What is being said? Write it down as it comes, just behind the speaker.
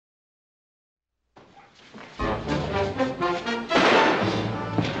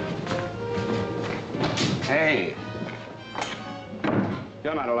Hey.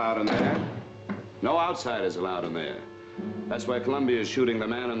 You're not allowed in there. No outsiders allowed in there. That's why Columbia is shooting The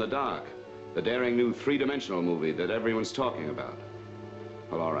Man in the Dark, the daring new three-dimensional movie that everyone's talking about.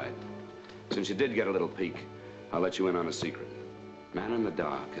 Well, all right. Since you did get a little peek, I'll let you in on a secret. Man in the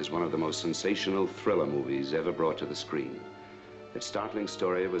Dark is one of the most sensational thriller movies ever brought to the screen. Its startling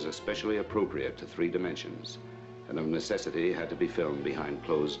story was especially appropriate to three dimensions, and of necessity had to be filmed behind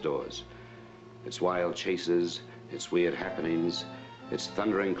closed doors. Its wild chases, its weird happenings, its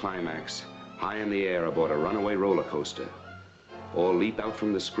thundering climax, high in the air aboard a runaway roller coaster, all leap out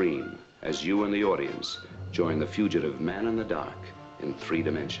from the screen as you and the audience join the fugitive Man in the Dark in three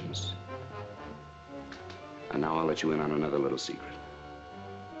dimensions. And now I'll let you in on another little secret.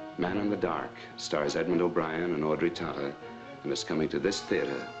 Man in the Dark stars Edmund O'Brien and Audrey Tata, and is coming to this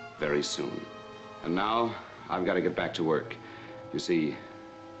theater very soon. And now, I've got to get back to work. You see,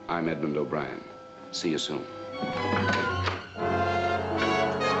 I'm Edmund O'Brien. See you soon.